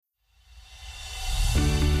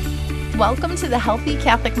welcome to the Healthy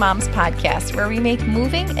Catholic Moms podcast, where we make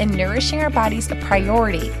moving and nourishing our bodies a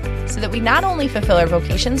priority so that we not only fulfill our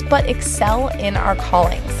vocations, but excel in our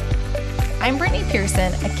callings. I'm Brittany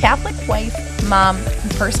Pearson, a Catholic wife, mom,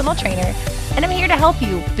 and personal trainer, and I'm here to help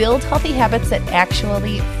you build healthy habits that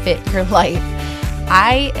actually fit your life.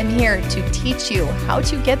 I am here to teach you how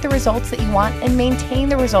to get the results that you want and maintain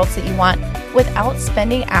the results that you want without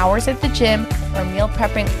spending hours at the gym or meal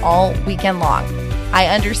prepping all weekend long. I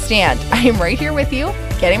understand. I am right here with you,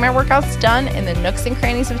 getting my workouts done in the nooks and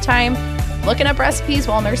crannies of time, looking up recipes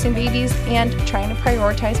while nursing babies, and trying to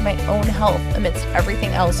prioritize my own health amidst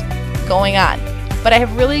everything else going on. But I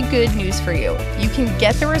have really good news for you. You can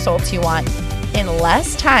get the results you want in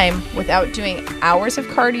less time without doing hours of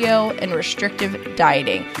cardio and restrictive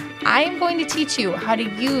dieting. I am going to teach you how to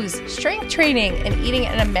use strength training and eating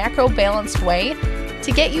in a macro balanced way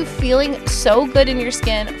to get you feeling so good in your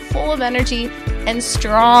skin, full of energy, and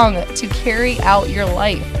strong to carry out your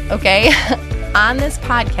life, okay? On this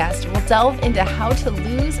podcast, we'll delve into how to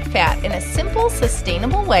lose fat in a simple,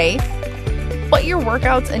 sustainable way, what your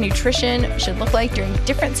workouts and nutrition should look like during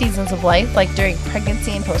different seasons of life, like during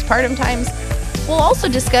pregnancy and postpartum times. We'll also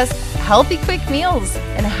discuss healthy, quick meals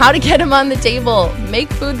and how to get them on the table, make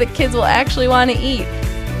food that kids will actually want to eat,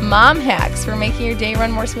 mom hacks for making your day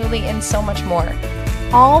run more smoothly, and so much more.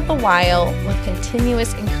 All the while with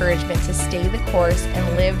continuous encouragement to stay the course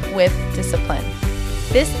and live with discipline.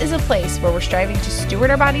 This is a place where we're striving to steward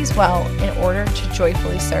our bodies well in order to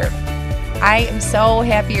joyfully serve. I am so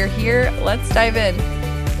happy you're here. Let's dive in.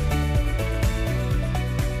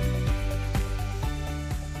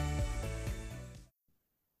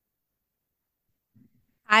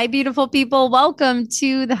 Hi, beautiful people. Welcome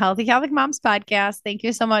to the Healthy Catholic Moms podcast. Thank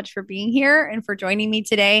you so much for being here and for joining me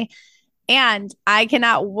today. And I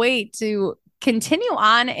cannot wait to continue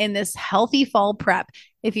on in this healthy fall prep.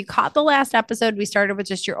 If you caught the last episode, we started with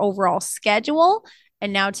just your overall schedule.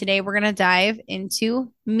 And now today we're going to dive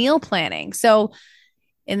into meal planning. So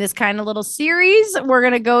in this kind of little series, we're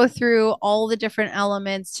going to go through all the different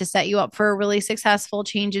elements to set you up for a really successful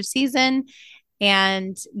change of season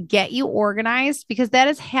and get you organized, because that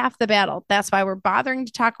is half the battle. That's why we're bothering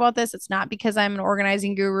to talk about this. It's not because I'm an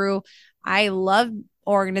organizing guru. I love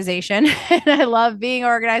organization and I love being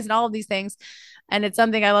organized and all of these things. And it's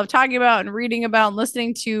something I love talking about and reading about and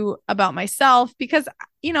listening to about myself because,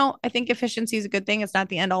 I think efficiency is a good thing. It's not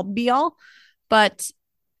the end all be all, but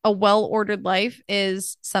a well-ordered life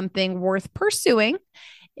is something worth pursuing,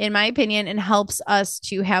 in my opinion, and helps us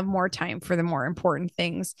to have more time for the more important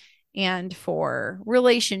things and for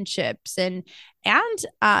relationships and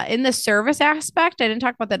in the service aspect. I didn't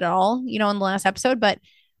talk about that at all, in the last episode, but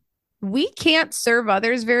we can't serve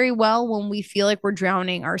others very well when we feel like we're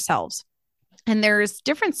drowning ourselves. And there's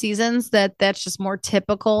different seasons that's just more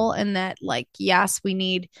typical, and that yes, we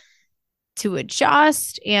need to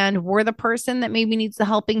adjust and we're the person that maybe needs the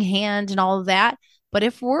helping hand and all of that. But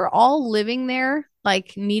if we're all living there,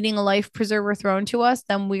 needing a life preserver thrown to us,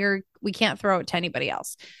 then we can't throw it to anybody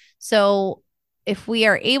else. So if we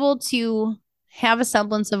are able to have a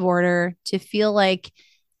semblance of order, to feel like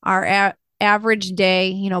our average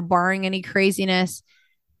day, barring any craziness,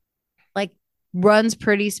 runs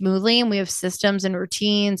pretty smoothly, and we have systems and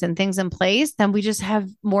routines and things in place, then we just have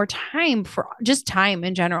more time for just time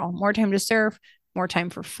in general, more time to serve, more time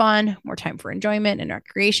for fun, more time for enjoyment and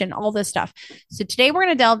recreation, all this stuff. So today we're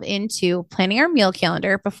going to delve into planning our meal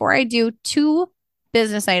calendar. Before I do, 2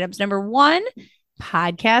 business items. Number 1,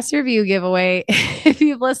 podcast review giveaway. If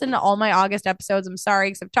you've listened to all my August episodes, I'm sorry,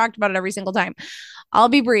 because I've talked about it every single time. I'll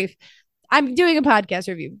be brief. I'm doing a podcast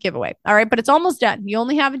review giveaway. All right. But it's almost done. You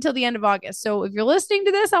only have until the end of August. So if you're listening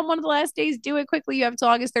to this on one of the last days, do it quickly. You have until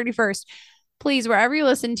August 31st. Please, wherever you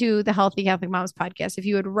listen to the Healthy Catholic Moms podcast, if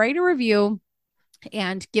you would write a review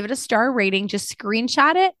and give it a star rating, just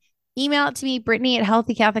screenshot it, email it to me,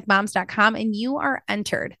 Brittany@healthycatholicmoms.com, and you are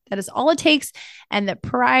entered. That is all it takes. And the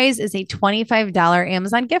prize is a $25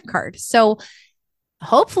 Amazon gift card. So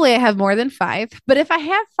hopefully I have more than 5, but if I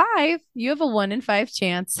have 5, you have a 1 in 5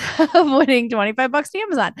 chance of winning $25 to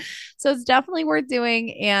Amazon. So it's definitely worth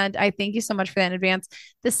doing. And I thank you so much for that in advance.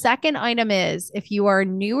 The second item is, if you are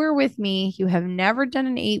newer with me, you have never done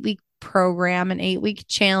an 8-week program, an 8-week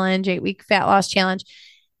challenge, 8-week fat loss challenge,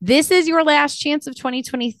 this is your last chance of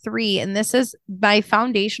 2023. And this is my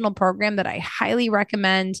foundational program that I highly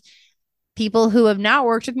recommend people who have not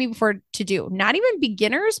worked with me before to do. Not even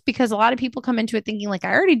beginners, because a lot of people come into it thinking I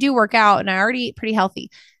already do work out and I already eat pretty healthy.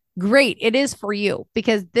 Great. It is for you,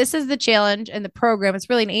 because this is the challenge and the program. It's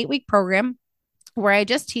really an 8-week program where I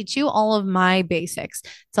just teach you all of my basics.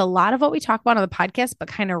 It's a lot of what we talk about on the podcast, but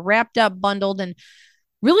kind of wrapped up, bundled, and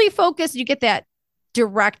really focus. You get that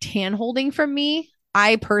direct hand holding from me.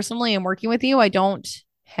 I personally am working with you. I don't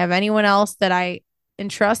have anyone else that I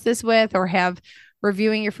entrust this with or have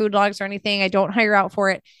reviewing your food logs or anything. I don't hire out for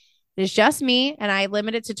it. It's just me, and I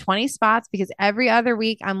limit it to 20 spots because every other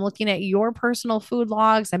week I'm looking at your personal food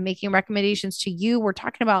logs. I'm making recommendations to you. We're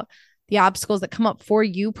talking about the obstacles that come up for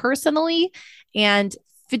you personally and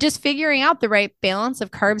just figuring out the right balance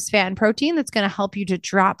of carbs, fat, and protein that's going to help you to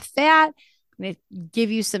drop fat. I'm going to give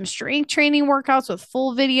you some strength training workouts with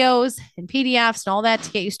full videos and PDFs and all that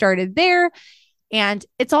to get you started there. And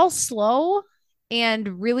it's all slow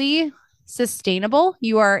and really sustainable.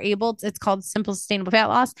 You are able to, it's called simple sustainable fat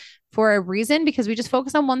loss for a reason, because we just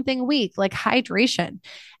focus on one thing a week, like hydration.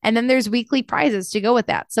 And then there's weekly prizes to go with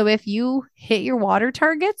that. So if you hit your water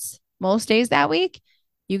targets most days that week,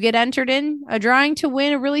 you get entered in a drawing to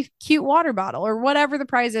win a really cute water bottle or whatever the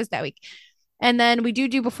prize is that week. And then we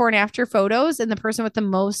do before and after photos, and the person with the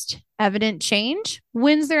most evident change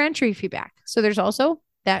wins their entry fee back. So there's also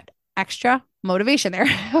that extra motivation there,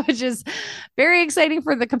 which is very exciting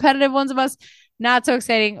for the competitive ones of us. Not so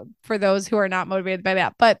exciting for those who are not motivated by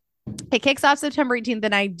that. But it kicks off September 18th,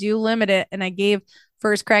 and I do limit it. And I gave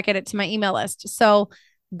first crack at it to my email list. So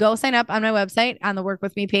go sign up on my website on the Work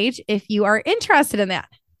With Me page if you are interested in that.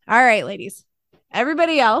 All right, ladies.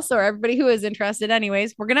 Everybody else, or everybody who is interested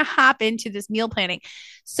anyways, we're going to hop into this meal planning.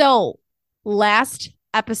 So last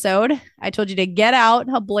episode, I told you to get out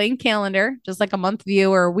a blank calendar, just like a month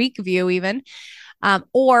view or a week view even,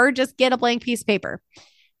 or just get a blank piece of paper.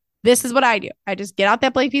 This is what I do. I just get out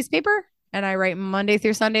that blank piece of paper and I write Monday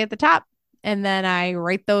through Sunday at the top. And then I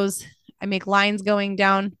write those, I make lines going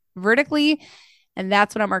down vertically. And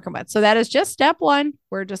that's what I'm working with. So that is just step one.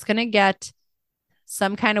 We're just going to get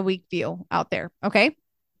some kind of week view out there. Okay.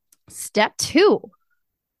 Step two,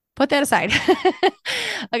 put that aside.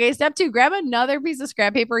 Okay. Step two, grab another piece of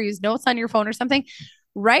scrap paper, use notes on your phone or something.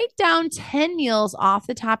 Write down 10 meals off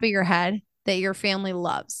the top of your head that your family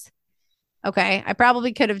loves. Okay. I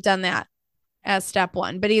probably could have done that as step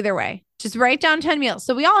one, but either way, just write down 10 meals.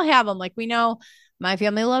 So we all have them. Like we know my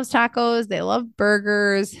family loves tacos. They love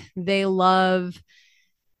burgers. They love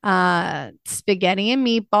spaghetti and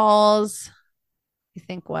meatballs. I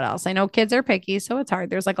think what else? I know kids are picky, so it's hard.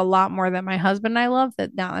 There's like a lot more that my husband and I love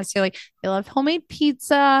that not necessarily. They love homemade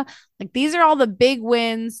pizza. Like these are all the big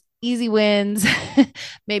wins, easy wins.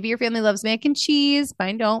 Maybe your family loves mac and cheese.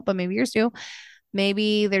 Mine don't, but maybe yours do.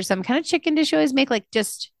 Maybe there's some kind of chicken dish you always make. Like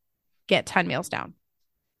just get 10 meals down.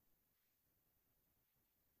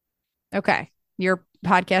 Okay. Your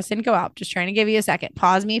podcast didn't go out. Just trying to give you a second.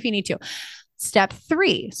 Pause me if you need to. Step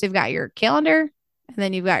three. So you've got your calendar and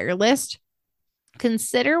then you've got your list.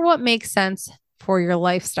 Consider what makes sense for your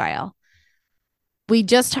lifestyle. We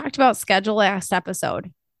just talked about schedule last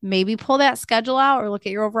episode. Maybe pull that schedule out or look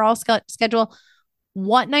at your overall schedule.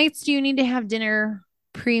 What nights do you need to have dinner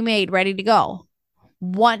pre-made, ready to go?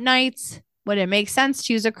 What nights would it make sense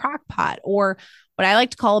to use a crock pot or what I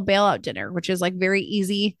like to call a bailout dinner, which is like very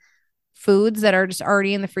easy foods that are just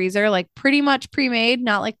already in the freezer, like pretty much pre-made,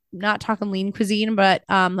 not talking lean cuisine, but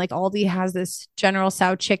like Aldi has this General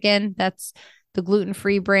Tso chicken that's the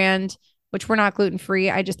gluten-free brand, which we're not gluten-free.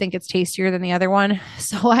 I just think it's tastier than the other one.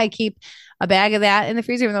 So I keep a bag of that in the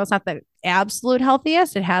freezer, even though it's not the absolute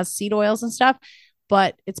healthiest. It has seed oils and stuff,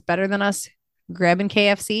 but it's better than us grabbing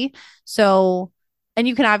KFC. So, and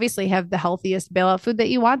you can obviously have the healthiest bailout food that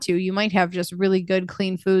you want to. You might have just really good,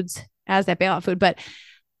 clean foods as that bailout food, but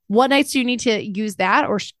what nights do you need to use that?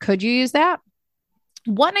 Or could you use that?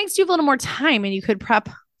 What nights do you have a little more time and you could prep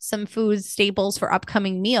some food staples for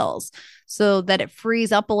upcoming meals so that it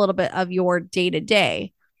frees up a little bit of your day to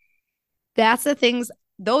day? Those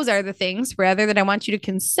are the things rather that I want you to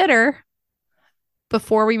consider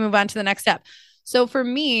before we move on to the next step. So for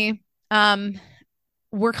me,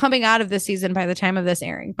 we're coming out of this season by the time of this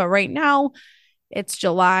airing, but right now it's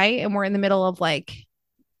July and we're in the middle of like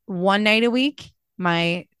one night a week.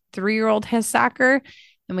 My 3-year-old has soccer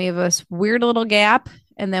and we have this weird little gap.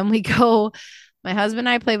 And then we go, my husband and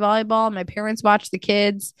I play volleyball. My parents watch the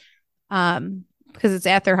kids because it's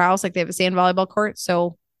at their house. Like they have a sand volleyball court.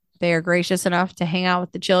 So they are gracious enough to hang out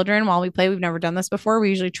with the children while we play. We've never done this before. We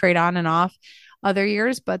usually trade on and off other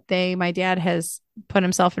years, but my dad has put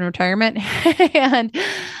himself in retirement and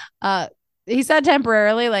he said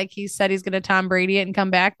temporarily, like he said he's going to Tom Brady it and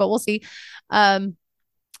come back, but we'll see.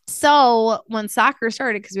 So when soccer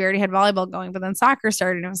started, because we already had volleyball going, but then soccer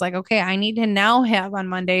started, and I was like, okay, I need to now have on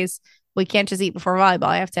Mondays. We can't just eat before volleyball.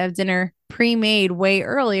 I have to have dinner pre-made way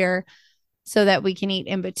earlier so that we can eat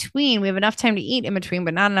in between. We have enough time to eat in between,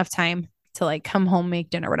 but not enough time to like come home, make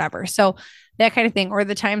dinner, whatever. So that kind of thing. Or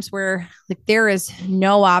the times where like there is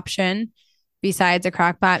no option besides a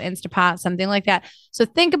crock pot, Instapot, something like that. So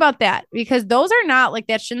think about that, because those are not like,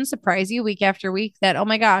 that shouldn't surprise you week after week that, oh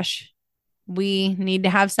my gosh, we need to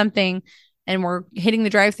have something and we're hitting the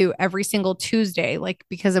drive through every single Tuesday, like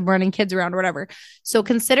because of running kids around or whatever. So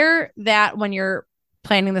consider that when you're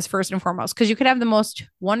planning this first and foremost, because you could have the most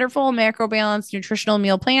wonderful macro balanced nutritional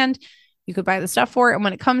meal planned. You could buy the stuff for it. And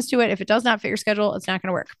when it comes to it, if it does not fit your schedule, it's not going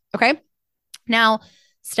to work. Okay. Now,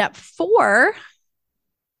 step 4,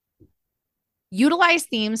 utilize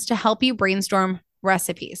themes to help you brainstorm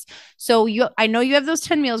recipes. So I know you have those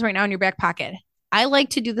 10 meals right now in your back pocket. I like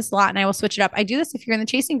to do this a lot, and I will switch it up. I do this if you're in the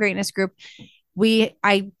Chasing Greatness group.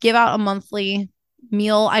 I give out a monthly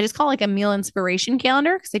meal. I just call it like a meal inspiration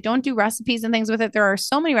calendar, because I don't do recipes and things with it. There are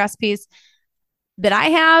so many recipes that I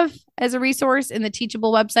have as a resource in the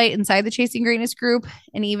Teachable website inside the Chasing Greatness group.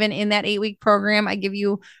 And even in that 8-week program, I give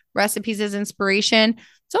you recipes as inspiration.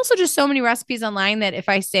 It's also just so many recipes online that if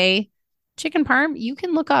I say chicken parm, you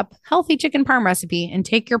can look up healthy chicken parm recipe and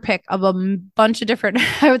take your pick of a bunch of different,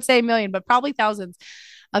 I would say a million, but probably thousands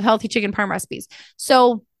of healthy chicken parm recipes.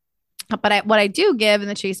 So, but what I do give in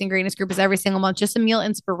the Chasing Greatness group is every single month just a meal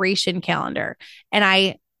inspiration calendar. And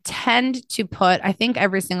I tend to put, I think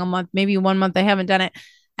every single month, maybe one month I haven't done it,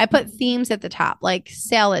 I put themes at the top, like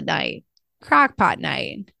salad night, crock pot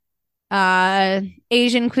night,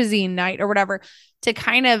 Asian cuisine night, or whatever, to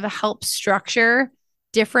kind of help structure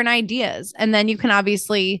different ideas. And then you can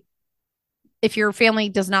obviously, if your family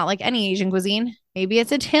does not like any Asian cuisine, maybe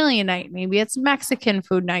it's Italian night, maybe it's Mexican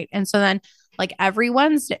food night. And so then, like every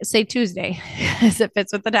Wednesday, say Tuesday, as it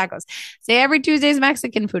fits with the tacos, say every Tuesday is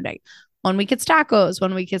Mexican food night. 1 week it's tacos,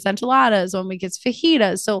 1 week it's enchiladas, 1 week it's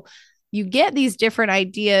fajitas. So you get these different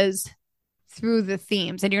ideas through the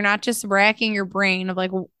themes, and you're not just racking your brain of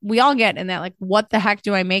like, we all get in that, like, what the heck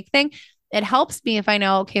do I make thing? It helps me if I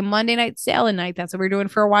know, okay, Monday night, salad night. That's what we're doing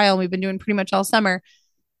for a while. And we've been doing pretty much all summer,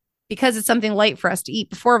 because it's something light for us to eat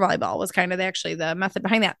before volleyball was kind of actually the method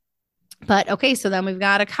behind that. But okay, so then we've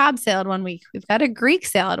got a Cobb salad 1 week. We've got a Greek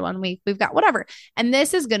salad 1 week. We've got whatever. And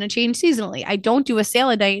this is going to change seasonally. I don't do a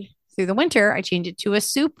salad night through the winter. I change it to a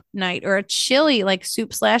soup night or a chili, like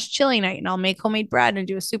soup/chili night. And I'll make homemade bread and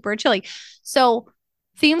do a soup or a chili. So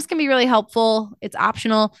themes can be really helpful. It's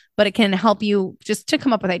optional, but it can help you just to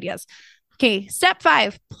come up with ideas. Okay, step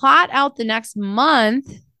 5, plot out the next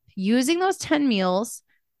month using those 10 meals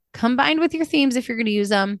combined with your themes if you're going to use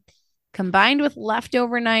them, combined with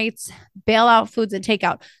leftover nights, bailout foods, and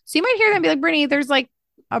takeout. So you might hear that and be like, Brittany, there's like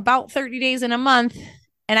about 30 days in a month,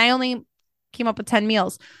 and I only came up with 10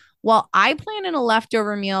 meals. Well, I plan in a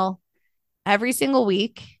leftover meal every single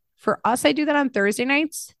week. For us, I do that on Thursday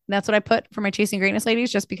nights. That's what I put for my Chasing Greatness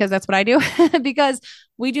ladies, just because that's what I do, because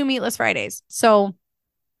we do meatless Fridays. So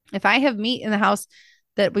if I have meat in the house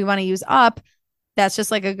that we want to use up, that's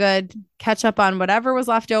just like a good catch up on whatever was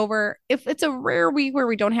left over. If it's a rare week where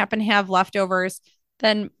we don't happen to have leftovers,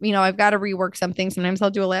 then, I've got to rework something. Sometimes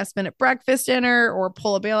I'll do a last minute breakfast dinner or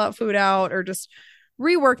pull a bailout food out or just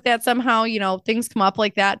rework that somehow, things come up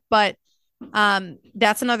like that. But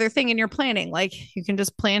that's another thing in your planning. Like, you can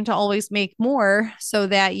just plan to always make more so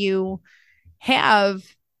that you have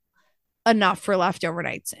enough for leftover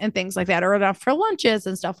nights and things like that, or enough for lunches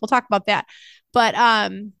and stuff. We'll talk about that. But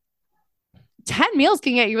 10 meals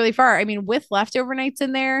can get you really far. I mean, with leftover nights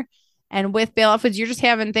in there and with bailout foods, you're just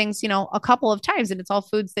having things, a couple of times, and it's all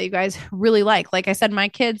foods that you guys really like. Like I said, my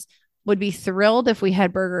kids would be thrilled if we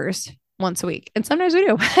had burgers once a week. And sometimes we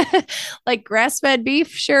do. Like grass-fed beef,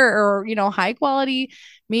 sure, or high quality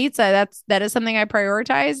meats. That is something I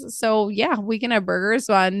prioritize. So yeah, we can have burgers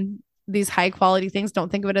on these high quality things.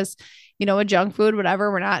 Don't think of it as, a junk food,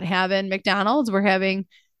 whatever. We're not having McDonald's. We're having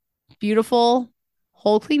beautiful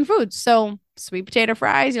whole clean foods. So sweet potato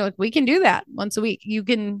fries, you're like, we can do that once a week. You've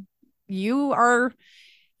got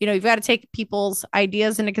to take people's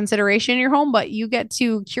ideas into consideration in your home, but you get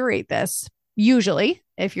to curate this. Usually,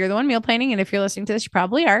 if you're the one meal planning, and if you're listening to this, you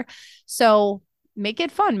probably are. So make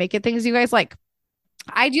it fun, make it things you guys like.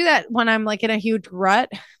 I do that when I'm like in a huge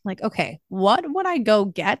rut, like, okay, what would I go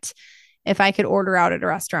get if I could order out at a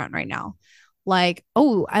restaurant right now? Like,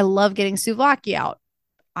 oh, I love getting souvlaki out.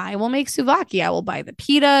 I will make souvlaki. I will buy the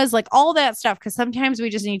pitas, like all that stuff. Cause sometimes we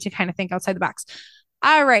just need to kind of think outside the box.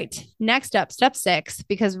 All right. Next up, step 6,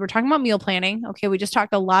 because we're talking about meal planning. Okay. We just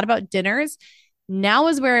talked a lot about dinners. Now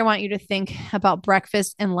is where I want you to think about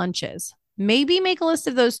breakfast and lunches. Maybe make a list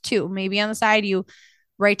of those too. Maybe on the side, you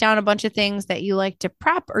write down a bunch of things that you like to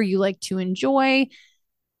prep or you like to enjoy,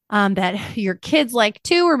 that your kids like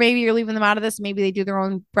too, or maybe you're leaving them out of this. Maybe they do their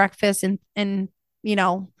own breakfast and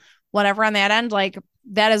whatever on that end, like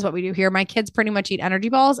that is what we do here. My kids pretty much eat energy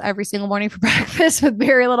balls every single morning for breakfast with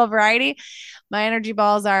very little variety. My energy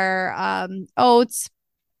balls are oats,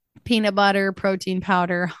 peanut butter, protein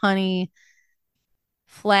powder, honey,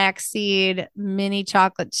 flaxseed, mini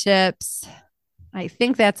chocolate chips. I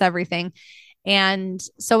think that's everything. And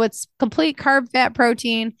so it's complete carb, fat,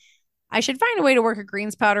 protein. I should find a way to work a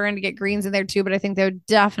greens powder in to get greens in there too, but I think they would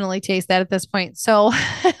definitely taste that at this point. So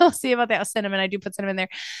we'll see about that with cinnamon. I do put cinnamon there.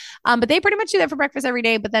 But they pretty much do that for breakfast every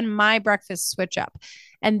day. But then my breakfast switch up.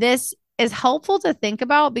 And this is helpful to think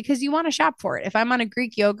about because you want to shop for it. If I'm on a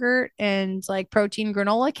Greek yogurt and like protein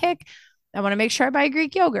granola kick, I want to make sure I buy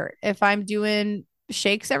Greek yogurt. If I'm doing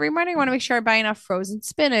shakes every morning, I want to make sure I buy enough frozen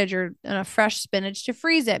spinach or enough fresh spinach to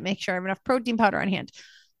freeze it. Make sure I have enough protein powder on hand.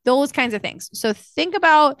 Those kinds of things. So think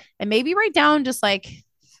about and maybe write down just like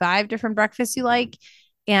 5 different breakfasts you like.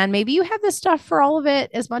 And maybe you have the stuff for all of it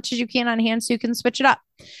as much as you can on hand so you can switch it up.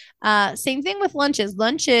 Same thing with lunches.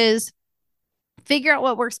 Lunches, figure out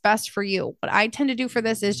what works best for you. What I tend to do for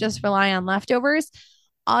this is just rely on leftovers.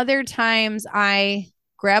 Other times I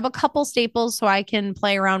grab a couple staples so I can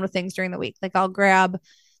play around with things during the week. Like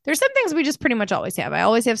there's some things we just pretty much always have. I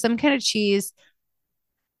always have some kind of cheese.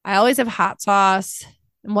 I always have hot sauce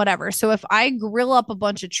and whatever. So if I grill up a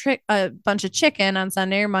bunch of chicken on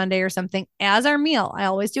Sunday or Monday or something as our meal, I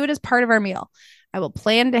always do it as part of our meal. I will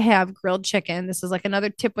plan to have grilled chicken. This is like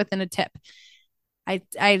another tip within a tip.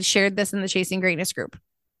 I shared this in the Chasing Greatness group.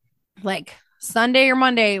 Like Sunday or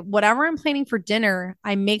Monday, whatever I'm planning for dinner,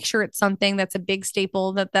 I make sure it's something that's a big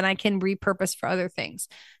staple that then I can repurpose for other things.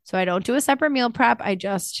 So I don't do a separate meal prep. I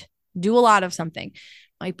just do a lot of something.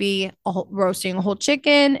 Might be roasting a whole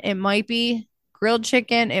chicken. It might be grilled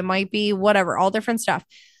chicken. It might be whatever, all different stuff.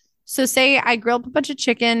 So say I grill up a bunch of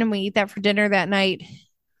chicken and we eat that for dinner that night,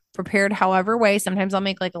 prepared however way. Sometimes I'll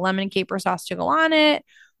make like a lemon caper sauce to go on it,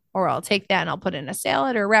 or I'll take that and I'll put it in a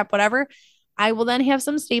salad or wrap, whatever. I will then have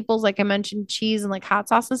some staples, like I mentioned, cheese and like hot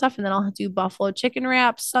sauce and stuff. And then I'll do buffalo chicken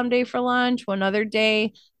wraps someday for lunch. Another day,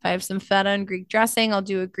 if I have some feta and Greek dressing, I'll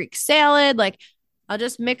do a Greek salad. Like I'll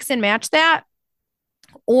just mix and match that.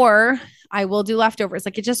 Or I will do leftovers.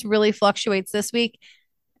 Like it just really fluctuates this week.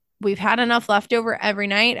 We've had enough leftover every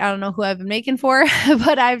night. I don't know who I've been making for,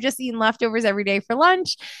 but I've just eaten leftovers every day for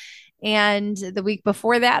lunch. And the week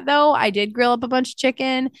before that, though, I did grill up a bunch of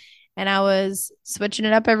chicken and I was switching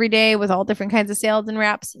it up every day with all different kinds of salads and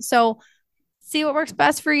wraps. So see what works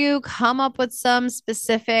best for you. Come up with some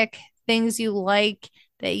specific things you like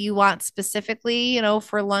that you want specifically,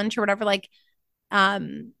 for lunch or whatever. Like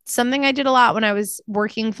something I did a lot when I was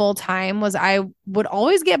working full time was I would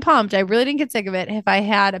always get pumped. I really didn't get sick of it if I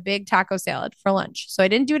had a big taco salad for lunch. So I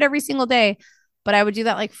didn't do it every single day, but I would do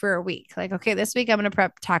that like for a week. Like, okay, this week I'm going to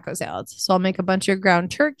prep taco salads. So I'll make a bunch of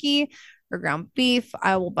ground turkey or ground beef.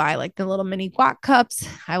 I will buy like the little mini guac cups.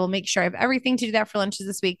 I will make sure I have everything to do that for lunches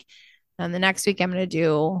this week. And the next week I'm going to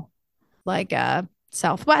do like a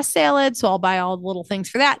Southwest salad. So I'll buy all the little things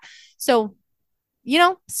for that. So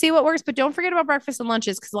see what works, but don't forget about breakfast and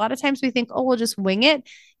lunches because a lot of times we think, oh, we'll just wing it.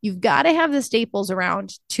 You've got to have the staples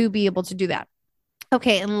around to be able to do that.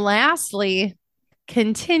 Okay. And lastly,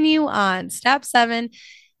 continue on. Step 7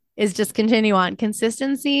 is just continue on.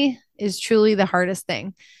 Consistency is truly the hardest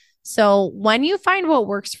thing. So when you find what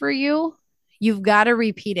works for you, you've got to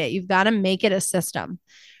repeat it. You've got to make it a system,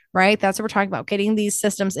 right? That's what we're talking about, getting these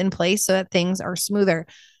systems in place so that things are smoother.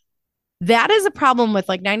 That is a problem with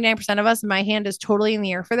like 99% of us. My hand is totally in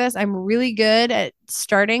the air for this. I'm really good at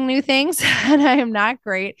starting new things and I am not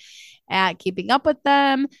great at keeping up with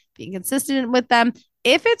them, being consistent with them.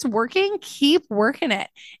 If it's working, keep working it.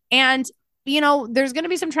 And, there's going to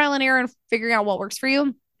be some trial and error in figuring out what works for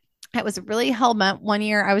you. I was really hell-bent one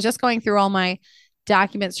year. I was just going through all my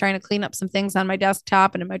documents, trying to clean up some things on my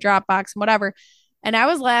desktop and in my Dropbox and whatever. And I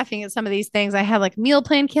was laughing at some of these things. I had like meal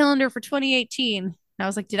plan calendar for 2018. I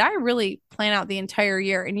was like, did I really plan out the entire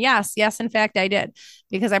year? And yes, in fact, I did,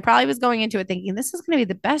 because I probably was going into it thinking this is going to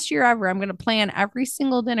be the best year ever. I'm going to plan every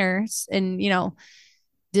single dinner in,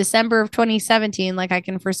 December of 2017. Like I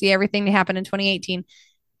can foresee everything to happen in 2018.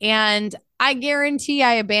 And I guarantee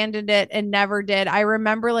I abandoned it and never did. I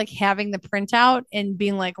remember like having the printout and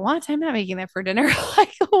being like, what? I'm not making that for dinner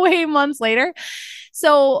like way months later.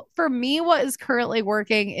 So for me, what is currently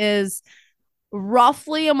working is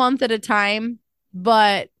roughly a month at a time,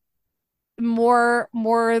 but more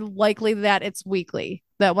likely that it's weekly.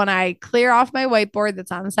 That when I clear off my whiteboard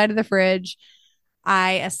that's on the side of the fridge,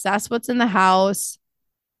 I assess what's in the house.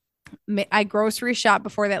 I grocery shop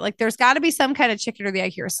before that. Like there's got to be some kind of chicken or the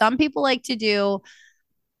egg here. Some people like to do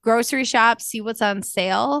grocery shop, see what's on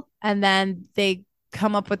sale, and then they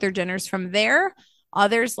come up with their dinners from there.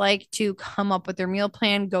 Others like to come up with their meal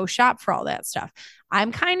plan, go shop for all that stuff.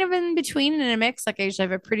 I'm kind of in between in a mix. Like I usually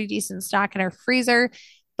have a pretty decent stock in our freezer,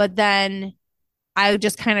 but then I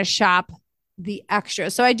just kind of shop the extra.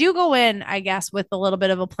 So I do go in, I guess, with a little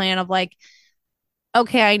bit of a plan of like,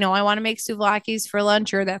 okay, I know I want to make souvlaki's for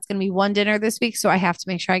lunch, or that's going to be one dinner this week. So I have to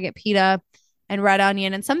make sure I get pita and red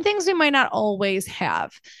onion and some things we might not always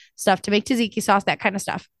have, stuff to make tzatziki sauce, that kind of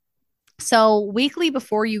stuff. So weekly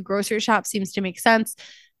before you grocery shop seems to make sense,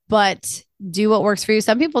 but do what works for you.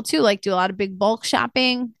 Some people too like do a lot of big bulk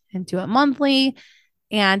shopping and do it monthly.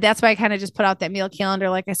 And that's why I kind of just put out that meal calendar,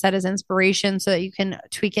 like I said, as inspiration so that you can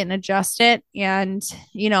tweak it and adjust it. And,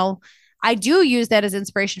 I do use that as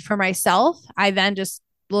inspiration for myself. I then just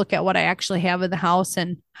look at what I actually have in the house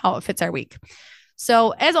and how it fits our week.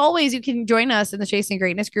 So, as always, you can join us in the Chasing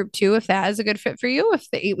Greatness group too, if that is a good fit for you. If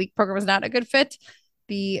the 8-week program is not a good fit,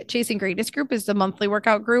 the Chasing Greatness group is the monthly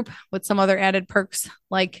workout group with some other added perks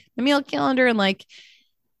like the meal calendar and like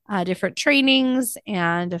different trainings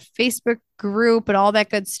and a Facebook group and all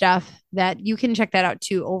that good stuff that you can check that out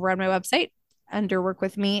too over on my website under Work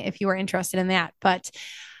With Me if you are interested in that. But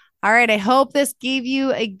all right, I hope this gave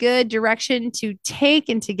you a good direction to take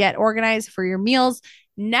and to get organized for your meals.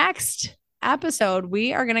 Next episode,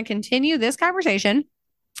 we are going to continue this conversation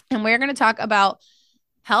and we're going to talk about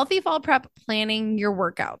healthy fall prep planning your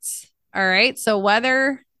workouts. All right. So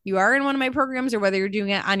whether you are in one of my programs or whether you're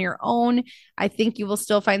doing it on your own, I think you will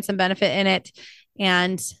still find some benefit in it.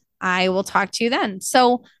 And I will talk to you then.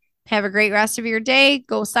 So have a great rest of your day.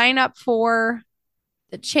 Go sign up for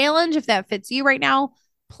the challenge if that fits you right now.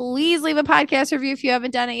 Please leave a podcast review if you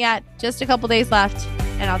haven't done it yet. Just a couple days left,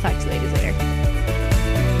 and I'll talk to you ladies later.